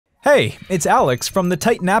Hey, it's Alex from the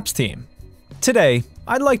TitanApps team. Today,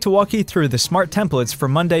 I'd like to walk you through the smart templates for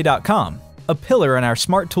Monday.com, a pillar in our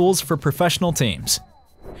smart tools for professional teams.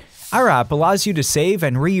 Our app allows you to save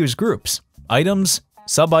and reuse groups, items,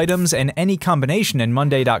 sub-items, and any combination in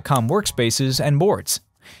Monday.com workspaces and boards.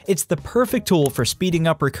 It's the perfect tool for speeding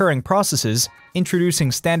up recurring processes,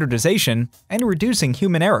 introducing standardization, and reducing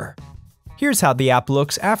human error. Here's how the app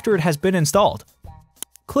looks after it has been installed.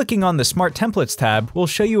 Clicking on the Smart Templates tab will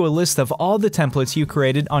show you a list of all the templates you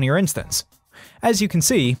created on your instance. As you can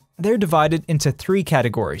see, they're divided into 3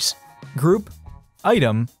 categories: group,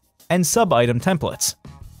 item, and sub-item templates.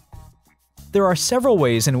 There are several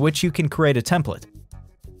ways in which you can create a template.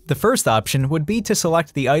 The first option would be to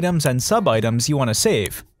select the items and sub-items you want to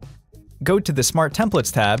save. Go to the Smart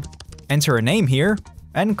Templates tab, enter a name here,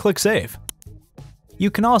 and click Save. You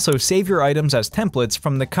can also save your items as templates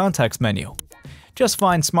from the context menu. Just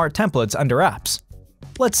find Smart Templates under Apps.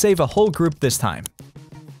 Let's save a whole group this time.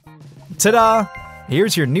 Ta-da!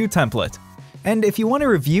 Here's your new template. And if you want to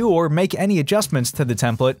review or make any adjustments to the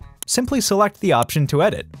template, simply select the option to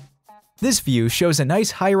edit. This view shows a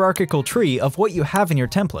nice hierarchical tree of what you have in your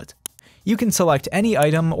template. You can select any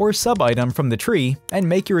item or sub-item from the tree and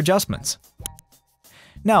make your adjustments.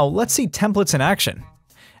 Now let's see templates in action.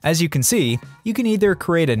 As you can see, you can either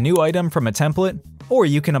create a new item from a template, or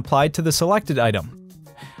you can apply to the selected item.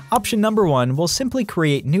 Option number 1 will simply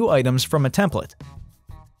create new items from a template.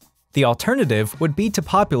 The alternative would be to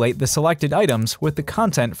populate the selected items with the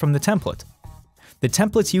content from the template. The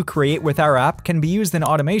templates you create with our app can be used in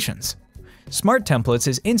automations. Smart Templates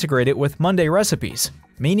is integrated with Monday recipes,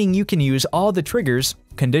 meaning you can use all the triggers,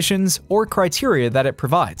 conditions, or criteria that it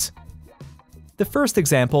provides. The first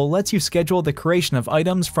example lets you schedule the creation of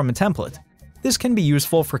items from a template. This can be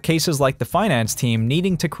useful for cases like the finance team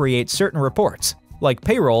needing to create certain reports, like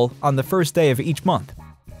payroll, on the first day of each month.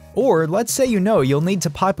 Or let's say you know you'll need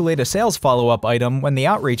to populate a sales follow-up item when the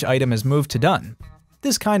outreach item is moved to done.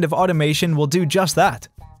 This kind of automation will do just that.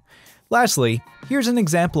 Lastly, here's an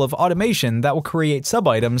example of automation that will create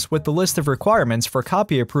sub-items with the list of requirements for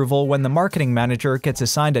copy approval when the marketing manager gets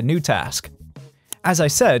assigned a new task. As I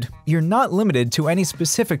said, you're not limited to any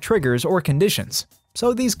specific triggers or conditions,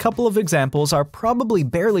 so these couple of examples are probably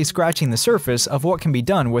barely scratching the surface of what can be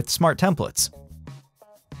done with Smart Templates.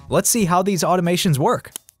 Let's see how these automations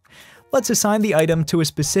work. Let's assign the item to a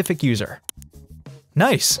specific user.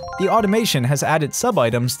 Nice! The automation has added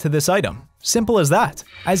sub-items to this item. Simple as that.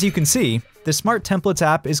 As you can see, the Smart Templates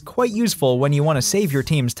app is quite useful when you want to save your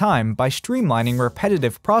team's time by streamlining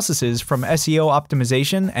repetitive processes from SEO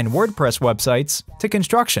optimization and WordPress websites to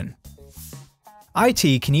construction.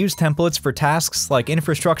 IT can use templates for tasks like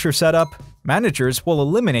infrastructure setup, managers will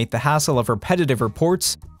eliminate the hassle of repetitive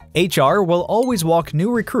reports, HR will always walk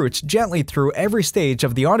new recruits gently through every stage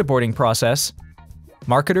of the onboarding process,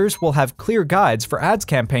 marketers will have clear guides for ads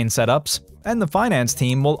campaign setups, and the finance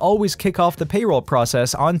team will always kick off the payroll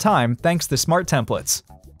process on time thanks to Smart Templates.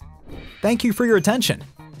 Thank you for your attention.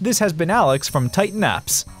 This has been Alex from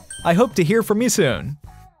TitanApps. I hope to hear from you soon.